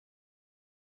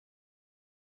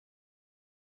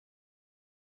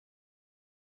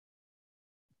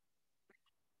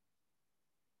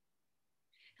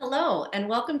Hello, and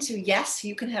welcome to Yes,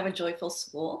 You Can Have a Joyful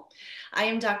School. I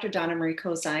am Dr. Donna Marie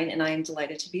Cozine, and I am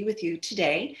delighted to be with you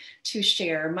today to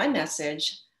share my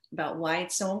message about why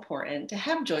it's so important to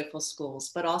have joyful schools,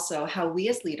 but also how we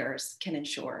as leaders can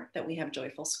ensure that we have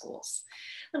joyful schools.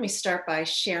 Let me start by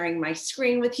sharing my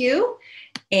screen with you,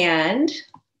 and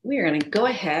we're going to go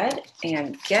ahead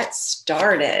and get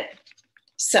started.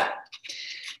 So,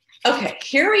 okay,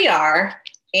 here we are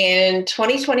in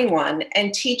 2021,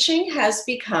 and teaching has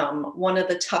become one of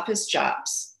the toughest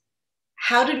jobs.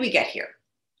 How did we get here?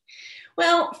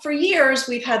 Well, for years,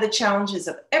 we've had the challenges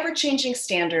of ever-changing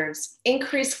standards,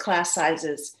 increased class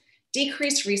sizes,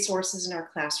 decreased resources in our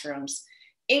classrooms,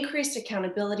 increased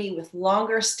accountability with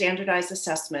longer standardized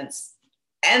assessments,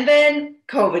 and then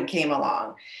COVID came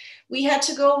along. We had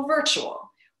to go virtual.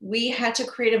 We had to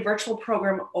create a virtual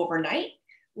program overnight.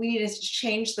 We needed to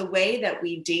change the way that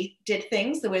we did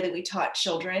things, the way that we taught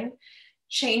children,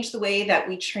 change the way that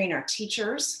we train our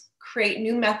teachers, create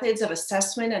new methods of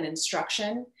assessment and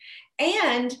instruction,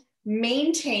 and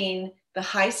maintain the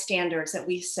high standards that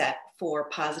we set for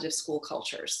positive school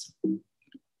cultures.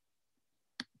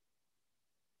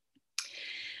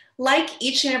 Like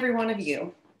each and every one of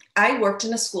you, I worked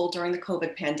in a school during the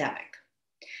COVID pandemic.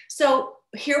 So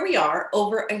here we are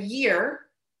over a year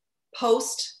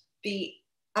post the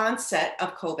onset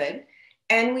of COVID,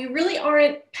 and we really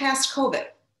aren't past COVID.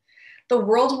 The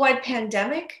worldwide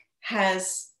pandemic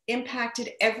has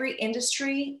impacted every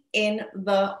industry in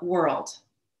the world.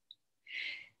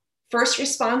 First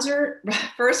responders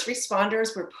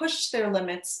were pushed to their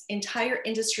limits. Entire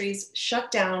industries shut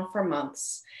down for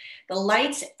months. The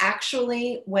lights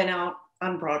actually went out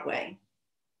on Broadway.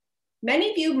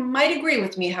 Many of you might agree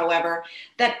with me, however,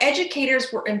 that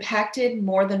educators were impacted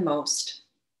more than most.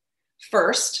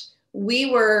 First, we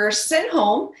were sent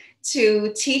home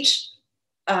to teach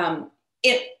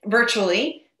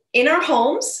virtually in our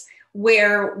homes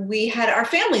where we had our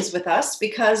families with us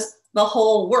because the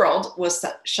whole world was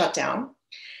shut down.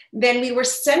 Then we were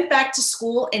sent back to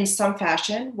school in some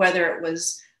fashion, whether it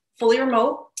was fully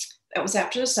remote, that was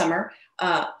after the summer,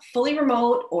 fully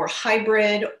remote or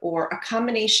hybrid or a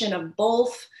combination of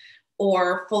both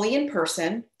or fully in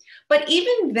person. But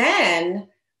even then,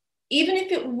 even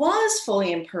if it was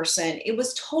fully in person, it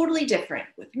was totally different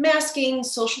with masking,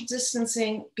 social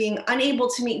distancing, being unable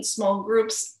to meet in small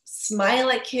groups, smile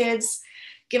at kids,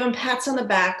 give them pats on the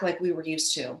back like we were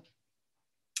used to.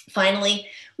 Finally,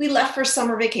 we left for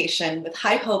summer vacation with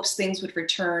high hopes things would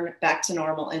return back to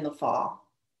normal in the fall.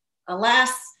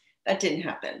 Alas, that didn't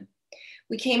happen.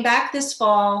 We came back this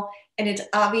fall, and it's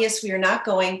obvious we are not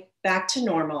going back to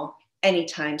normal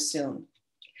anytime soon.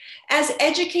 As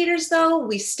educators, though,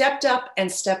 we stepped up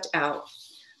and stepped out.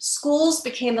 Schools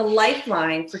became the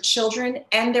lifeline for children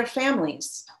and their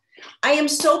families. I am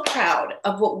so proud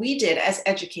of what we did as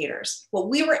educators, what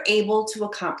we were able to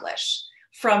accomplish.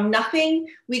 From nothing,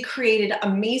 we created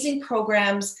amazing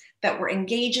programs that were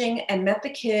engaging and met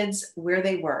the kids where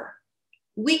they were.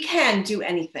 We can do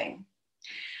anything.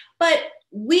 But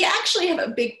we actually have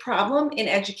a big problem in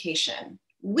education.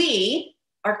 We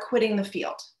are quitting the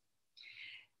field.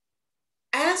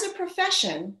 As a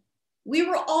profession, we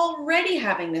were already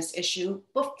having this issue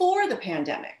before the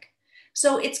pandemic.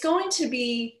 So it's going to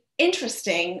be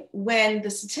interesting when the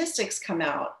statistics come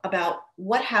out about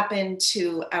what happened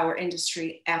to our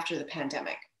industry after the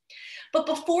pandemic. But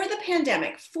before the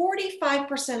pandemic,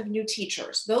 45% of new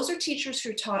teachers, those are teachers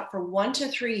who taught for 1 to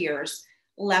 3 years,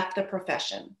 left the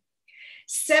profession.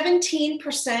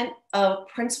 17% of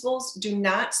principals do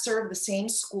not serve the same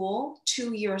school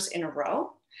 2 years in a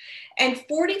row. And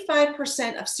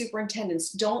 45% of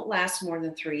superintendents don't last more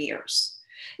than 3 years.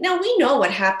 Now, we know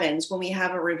what happens when we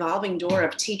have a revolving door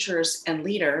of teachers and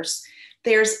leaders.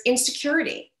 There's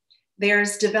insecurity.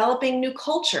 There's developing new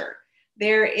culture.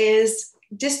 There is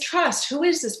distrust. Who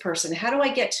is this person? How do I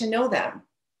get to know them?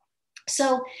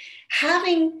 So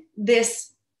having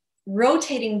this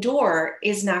rotating door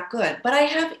is not good. But I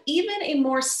have even a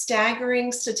more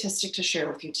staggering statistic to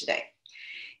share with you today.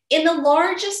 In the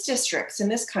largest districts in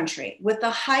this country with the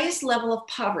highest level of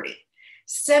poverty,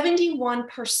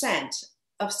 71%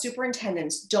 of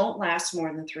superintendents don't last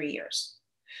more than 3 years.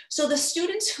 So the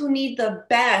students who need the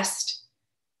best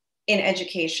in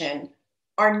education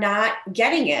are not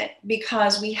getting it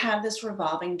because we have this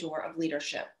revolving door of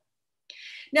leadership.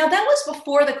 Now that was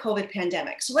before the COVID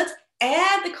pandemic. So let's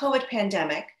add the COVID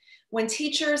pandemic when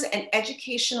teachers and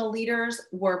educational leaders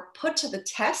were put to the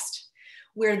test,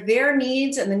 where their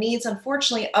needs and the needs,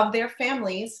 unfortunately, of their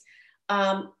families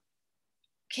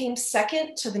came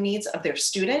second to the needs of their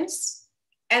students.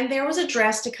 And there was a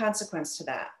drastic consequence to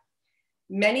that.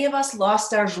 Many of us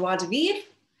lost our joie de vivre.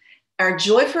 our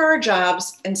joy for our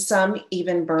jobs, and some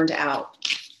even burned out.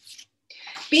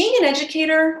 Being an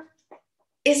educator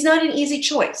is not an easy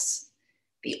choice.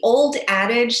 The old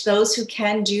adage, those who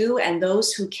can do and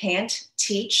those who can't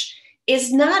teach,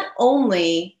 is not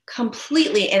only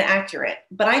completely inaccurate,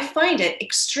 but I find it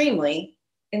extremely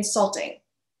insulting.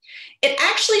 It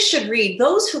actually should read,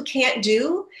 those who can't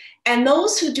do and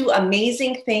those who do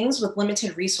amazing things with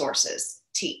limited resources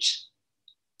teach.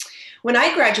 When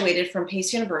I graduated from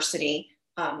Pace University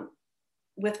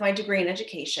with my degree in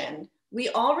education, we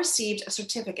all received a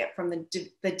certificate from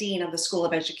the Dean of the School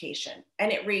of Education,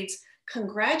 and it reads,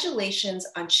 "Congratulations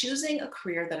on choosing a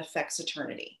career that affects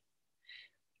eternity."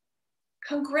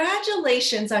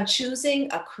 Congratulations on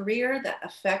choosing a career that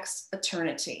affects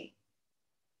eternity.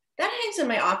 That hangs in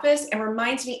my office and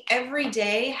reminds me every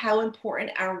day how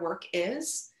important our work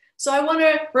is. So I want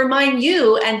to remind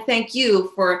you and thank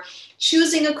you for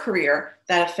choosing a career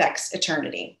that affects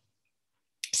eternity.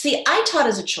 See, I taught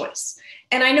as a choice,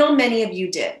 and I know many of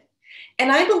you did.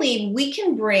 And I believe we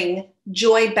can bring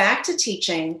joy back to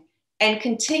teaching and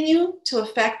continue to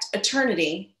affect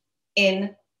eternity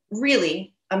in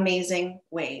really amazing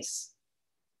ways.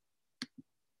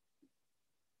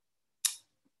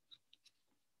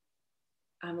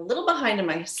 I'm a little behind in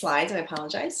my slides, I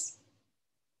apologize.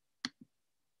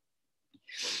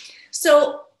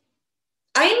 So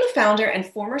I am the founder and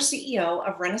former CEO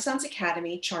of Renaissance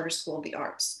Academy Charter School of the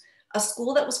Arts, a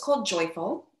school that was called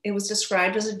Joyful. It was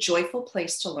described as a joyful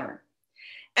place to learn.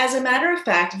 As a matter of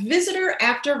fact, visitor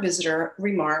after visitor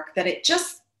remark that it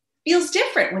just feels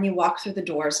different when you walk through the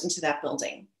doors into that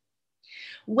building.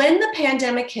 When the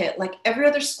pandemic hit, like every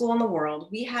other school in the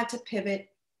world, we had to pivot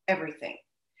everything.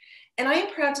 And I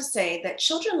am proud to say that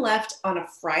children left on a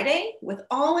Friday with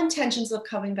all intentions of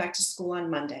coming back to school on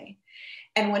Monday.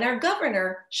 And when our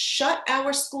governor shut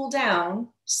our school down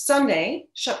Sunday,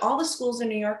 shut all the schools in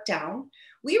New York down,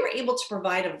 we were able to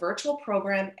provide a virtual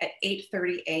program at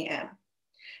 8:30 a.m.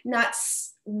 Not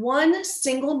one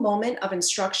single moment of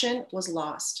instruction was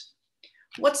lost.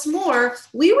 What's more,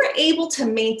 we were able to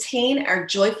maintain our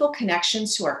joyful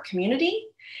connections to our community,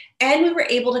 and we were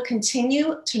able to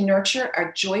continue to nurture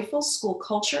our joyful school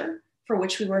culture for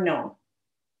which we were known.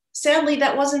 Sadly,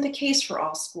 that wasn't the case for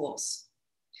all schools.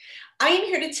 I am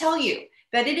here to tell you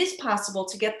that it is possible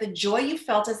to get the joy you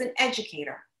felt as an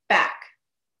educator back.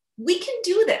 We can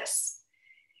do this.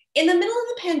 In the middle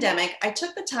of the pandemic, I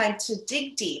took the time to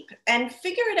dig deep and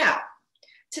figure it out,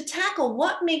 to tackle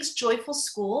what makes joyful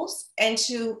schools and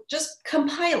to just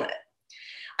compile it.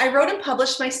 I wrote and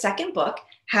published my second book,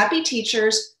 Happy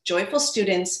Teachers, Joyful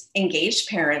Students, Engaged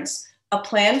Parents, a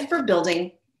plan for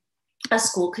building a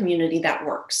school community that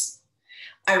works.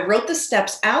 I wrote the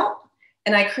steps out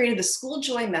and I created the School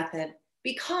Joy Method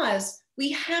because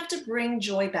we have to bring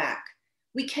joy back.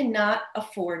 We cannot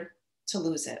afford to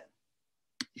lose it.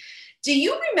 Do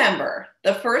you remember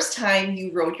the first time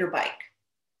you rode your bike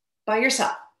by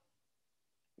yourself?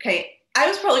 Okay, I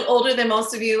was probably older than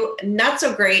most of you, not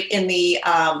so great in the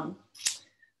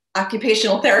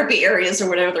occupational therapy areas or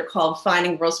whatever they're called,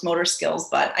 finding gross motor skills,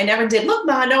 but I never did. Look,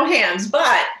 Ma, no hands,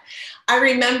 but I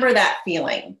remember that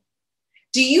feeling.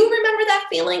 Do you remember that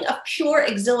feeling of pure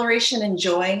exhilaration and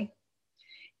joy?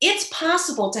 It's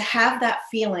possible to have that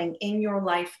feeling in your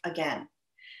life again.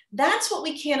 That's what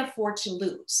we can't afford to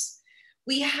lose.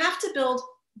 We have to build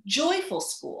joyful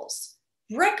schools,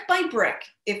 brick by brick,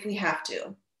 if we have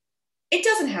to. It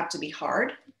doesn't have to be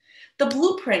hard. The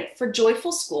blueprint for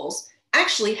joyful schools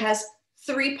actually has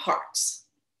 3 parts.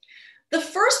 The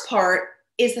first part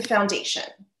is the foundation,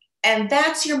 and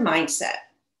that's your mindset.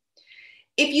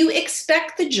 If you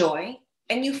expect the joy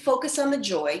and you focus on the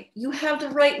joy, you have the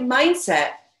right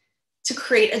mindset to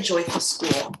create a joyful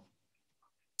school.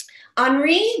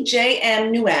 Henri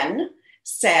J.M. Nguyen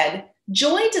said,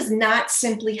 "Joy does not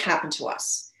simply happen to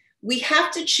us. We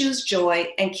have to choose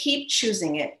joy and keep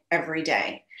choosing it every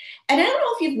day." And I don't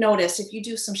know if you've noticed, if you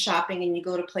do some shopping and you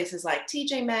go to places like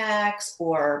TJ Maxx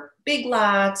or Big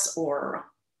Lots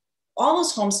or all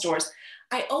those home stores,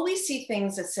 I always see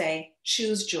things that say,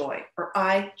 choose joy, or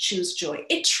I choose joy.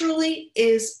 It truly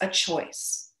is a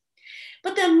choice.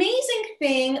 But the amazing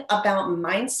thing about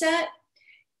mindset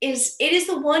is it is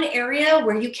the one area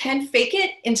where you can fake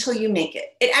it until you make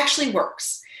it. It actually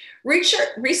works.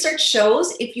 Research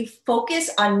shows if you focus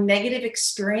on negative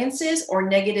experiences or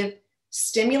negative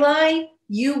stimuli,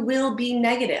 you will be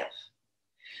negative.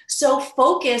 So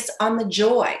focus on the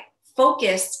joy.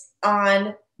 Focus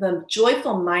on the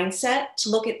joyful mindset to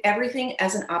look at everything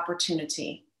as an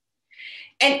opportunity.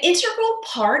 An integral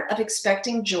part of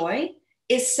expecting joy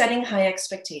is setting high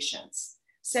expectations.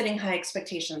 Setting high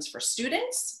expectations for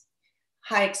students,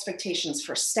 high expectations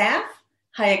for staff,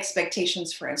 high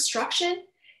expectations for instruction,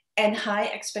 and high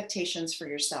expectations for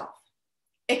yourself.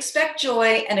 Expect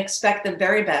joy and expect the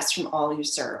very best from all you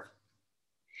serve.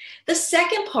 The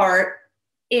second part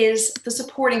is the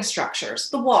supporting structures,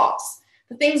 the walls,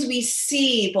 the things we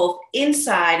see both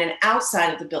inside and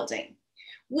outside of the building.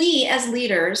 We, as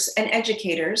leaders and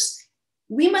educators,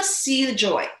 we must see the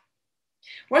joy.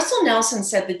 Russell Nelson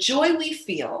said, the joy we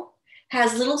feel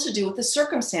has little to do with the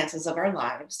circumstances of our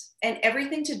lives and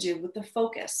everything to do with the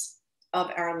focus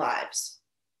of our lives.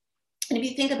 And if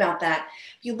you think about that,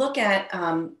 if you look at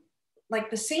like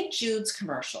the St. Jude's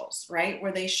commercials, right,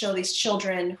 where they show these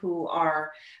children who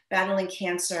are battling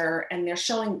cancer and they're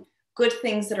showing good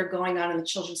things that are going on in the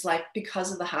children's life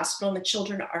because of the hospital, and the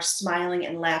children are smiling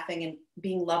and laughing and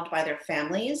being loved by their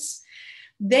families.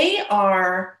 They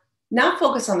are not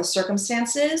focused on the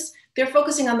circumstances, they're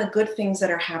focusing on the good things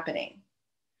that are happening.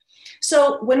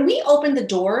 So when we opened the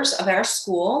doors of our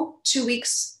school 2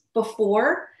 weeks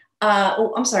before,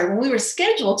 when we were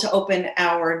scheduled to open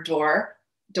our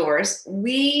doors,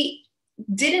 we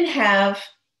didn't have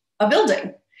a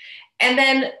building. And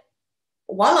then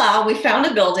voila, we found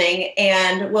a building.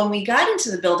 And when we got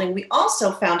into the building, we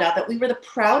also found out that we were the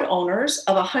proud owners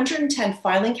of 110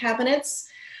 filing cabinets,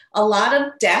 a lot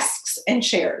of desks and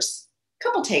chairs, a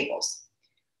couple tables.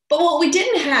 But what we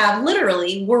didn't have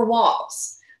literally were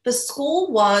walls. The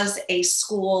school was a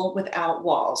school without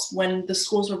walls when the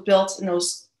schools were built in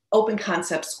those open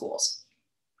concept schools.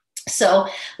 So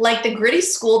like the gritty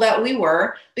school that we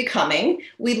were becoming,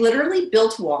 we literally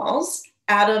built walls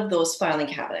out of those filing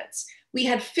cabinets. We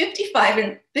had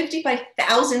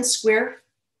 55,000 square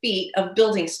feet of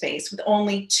building space with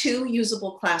only 2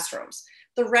 usable classrooms.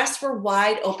 The rest were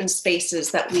wide open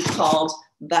spaces that we called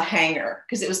the hangar,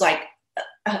 because it was like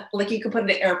you could put an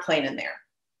airplane in there.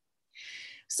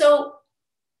 So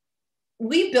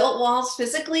we built walls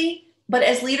physically, but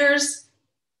as leaders,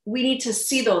 we need to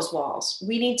see those walls.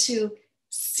 We need to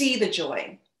see the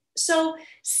joy. So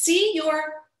see your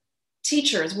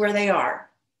teachers where they are.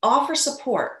 Offer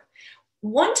support.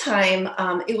 One time,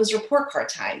 it was report card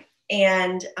time,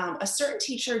 and a certain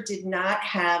teacher did not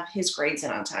have his grades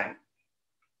in on time.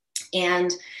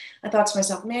 And I thought to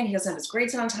myself, man, he doesn't have his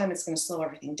grades in on time. It's going to slow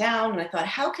everything down. And I thought,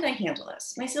 how can I handle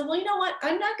this? And I said, well, you know what?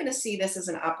 I'm not going to see this as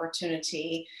an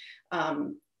opportunity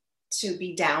to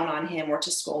be down on him or to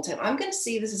scold him. I'm going to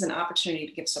see this as an opportunity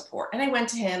to give support. And I went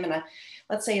to him, and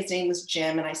let's say his name was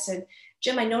Jim. And I said,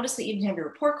 Jim, I noticed that you didn't have your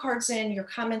report cards in, your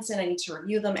comments in. I need to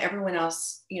review them. Everyone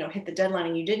else, hit the deadline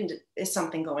and you didn't. Is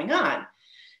something going on?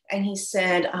 And he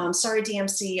said, sorry,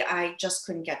 DMC, I just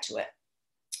couldn't get to it,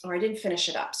 or I didn't finish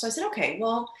it up. So I said, okay,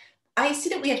 well, I see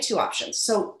that we have 2 options.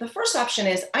 So the first option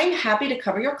is I'm happy to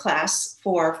cover your class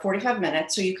for 45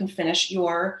 minutes so you can finish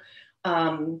your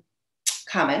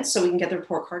comments so we can get the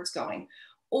report cards going.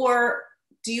 Or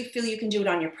do you feel you can do it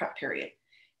on your prep period?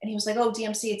 And he was like, oh,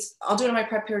 DMC, I'll do it in my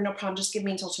prep period, no problem. Just give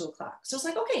me until 2 o'clock. So I was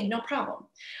like, okay, no problem.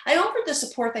 I offered the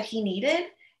support that he needed,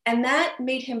 and that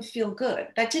made him feel good.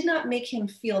 That did not make him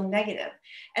feel negative.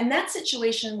 And that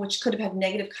situation, which could have had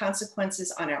negative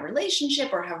consequences on our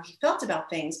relationship or how he felt about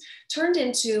things, turned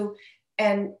into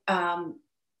an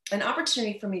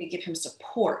opportunity for me to give him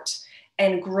support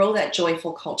and grow that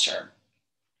joyful culture.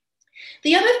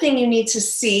 The other thing you need to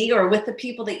see, or with the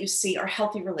people that you see, are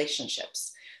healthy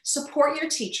relationships. Support your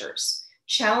teachers,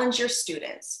 challenge your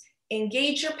students,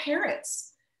 engage your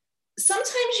parents.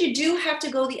 Sometimes you do have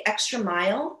to go the extra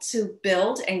mile to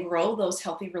build and grow those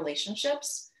healthy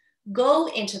relationships. Go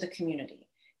into the community.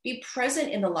 Be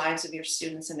present in the lives of your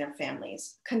students and their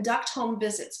families. Conduct home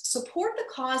visits. Support the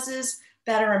causes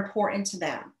that are important to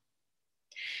them.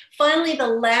 Finally, the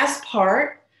last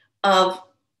part of,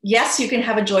 yes, you can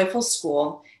have a joyful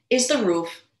school, is the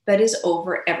roof that is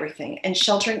over everything and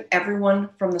sheltering everyone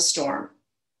from the storm.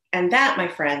 And that, my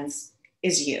friends,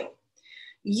 is you.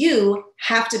 You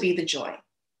have to be the joy.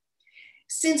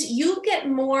 Since you get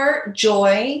more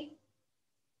joy,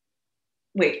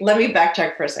 let me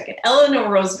backtrack for a second. Eleanor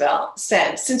Roosevelt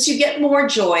said, since you get more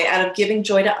joy out of giving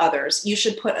joy to others, you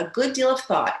should put a good deal of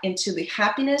thought into the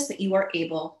happiness that you are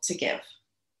able to give.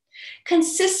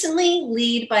 Consistently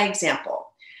lead by example.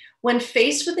 When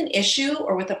faced with an issue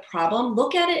or with a problem,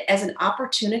 look at it as an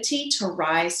opportunity to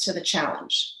rise to the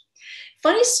challenge.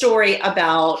 Funny story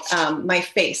about my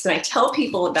face, and I tell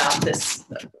people about this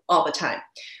all the time.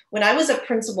 When I was a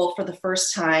principal for the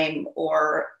first time,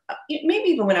 or maybe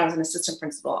even when I was an assistant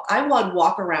principal, I would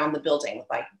walk around the building with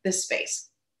like this face.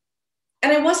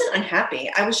 And I wasn't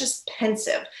unhappy. I was just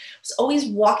pensive. I was always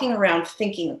walking around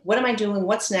thinking, what am I doing?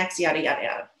 What's next? Yada, yada,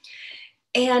 yada.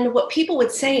 And what people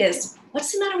would say is,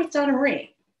 what's the matter with Donna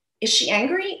Marie? Is she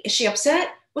angry? Is she upset?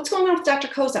 What's going on with Dr.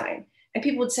 Cozine? And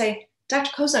people would say,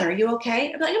 Dr. Cozine, are you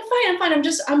okay? I'd be like, I'm fine.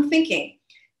 I'm thinking.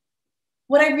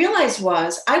 What I realized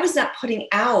was I was not putting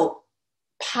out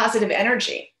positive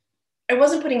energy. I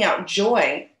wasn't putting out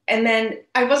joy. And then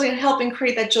I wasn't helping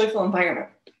create that joyful environment.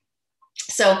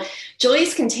 So joy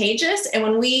is contagious. And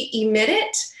when we emit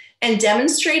it and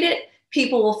demonstrate it,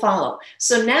 people will follow.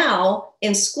 So now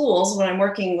in schools, when I'm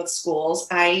working with schools,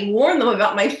 I warn them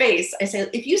about my face. I say,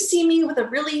 if you see me with a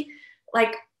really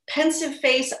like pensive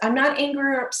face, I'm not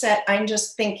angry or upset, I'm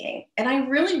just thinking. And I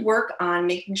really work on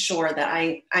making sure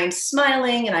that I'm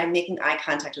smiling and I'm making eye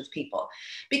contact with people.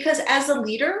 Because as a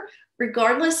leader,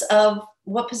 regardless of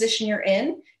what position you're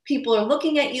in, people are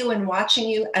looking at you and watching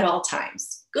you at all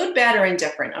times, good, bad, or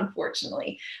indifferent,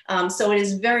 unfortunately. So it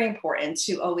is very important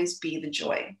to always be the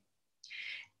joy.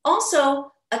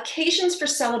 Also, occasions for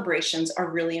celebrations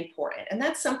are really important. And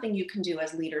that's something you can do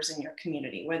as leaders in your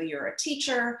community, whether you're a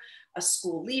teacher, a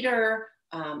school leader,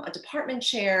 a department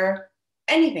chair,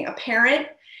 anything, a parent.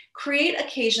 Create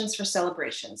occasions for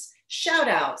celebrations, shout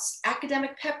outs,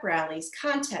 academic pep rallies,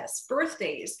 contests,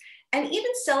 birthdays, and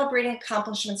even celebrating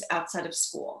accomplishments outside of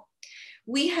school.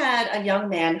 We had a young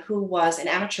man who was an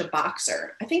amateur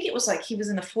boxer. I think it was like he was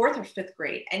in the 4th or 5th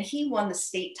grade, and he won the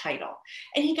state title.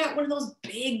 And he got one of those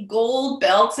big gold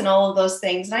belts and all of those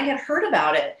things. And I had heard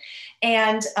about it.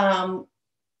 And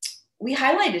we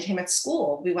highlighted him at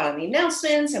school. We went on the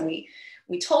announcements and we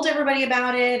told everybody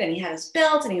about it. And he had his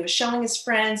belt and he was showing his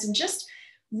friends, and just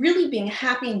really being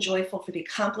happy and joyful for the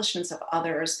accomplishments of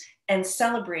others and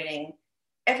celebrating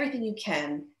everything you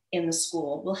can in the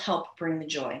school will help bring the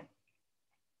joy.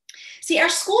 See, our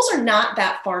schools are not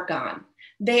that far gone.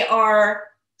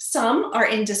 Some are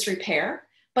in disrepair,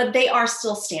 but they are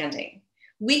still standing.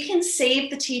 We can save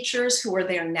the teachers who are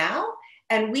there now,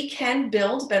 and we can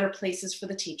build better places for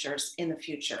the teachers in the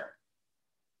future.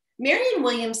 Marianne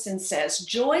Williamson says,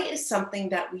 joy is something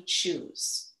that we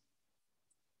choose.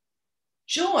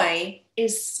 Joy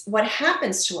is what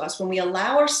happens to us when we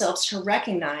allow ourselves to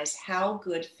recognize how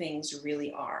good things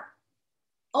really are.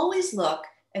 Always look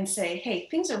and say, hey,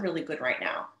 things are really good right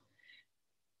now.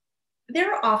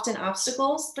 There are often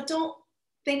obstacles, but don't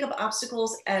think of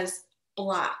obstacles as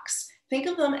blocks. Think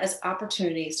of them as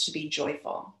opportunities to be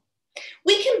joyful.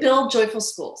 We can build joyful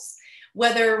schools,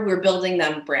 whether we're building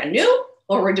them brand new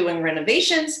or we're doing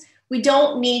renovations. We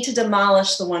don't need to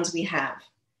demolish the ones we have.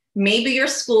 Maybe your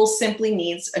school simply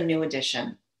needs a new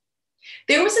addition.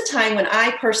 There was a time when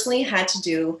I personally had to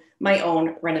do my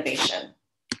own renovation.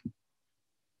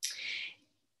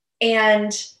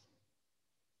 And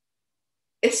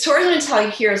the story I'm going to tell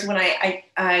you here is when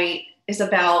is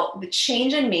about the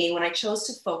change in me when I chose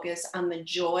to focus on the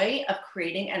joy of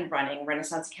creating and running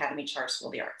Renaissance Academy Charter School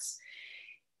of the Arts.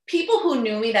 People who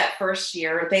knew me that first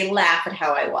year, they laugh at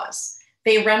how I was.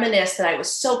 They reminisce that I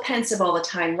was so pensive all the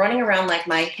time, running around like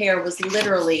my hair was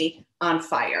literally on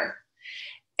fire.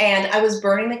 And I was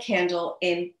burning the candle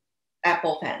at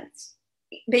both ends.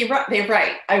 They're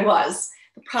right, I was.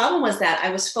 The problem was that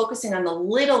I was focusing on the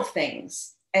little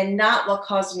things and not what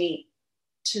caused me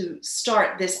to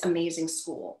start this amazing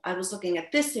school. I was looking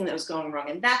at this thing that was going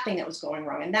wrong and that thing that was going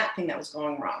wrong and that thing that was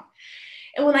going wrong.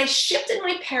 And when I shifted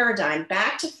my paradigm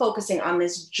back to focusing on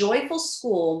this joyful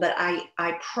school that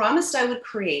I promised I would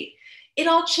create, it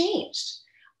all changed.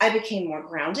 I became more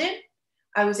grounded.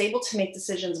 I was able to make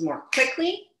decisions more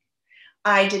quickly.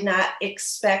 I did not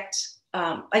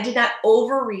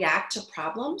overreact to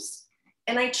problems.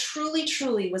 And I truly,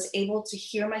 truly was able to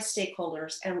hear my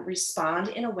stakeholders and respond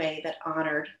in a way that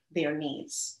honored their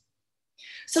needs.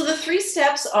 So the 3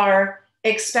 steps are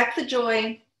expect the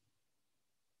joy,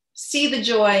 see the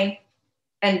joy,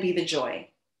 and be the joy.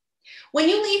 When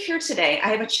you leave here today, I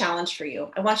have a challenge for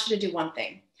you. I want you to do one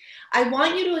thing. I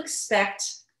want you to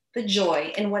expect the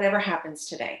joy in whatever happens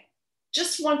today.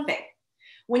 Just one thing.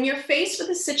 When you're faced with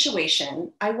a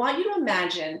situation, I want you to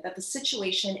imagine that the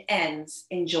situation ends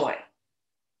in joy.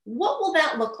 What will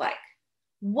that look like?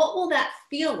 What will that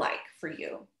feel like for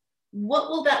you? What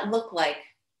will that look like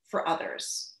for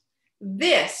others?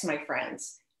 This, my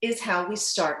friends, is how we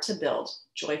start to build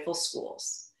joyful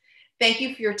schools. Thank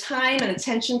you for your time and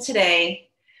attention today,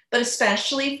 but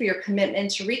especially for your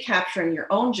commitment to recapturing your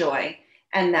own joy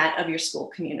and that of your school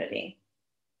community.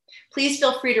 Please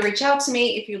feel free to reach out to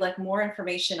me if you'd like more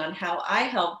information on how I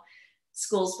help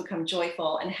schools become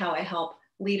joyful and how I help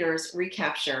leaders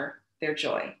recapture their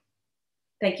joy.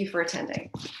 Thank you for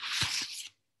attending.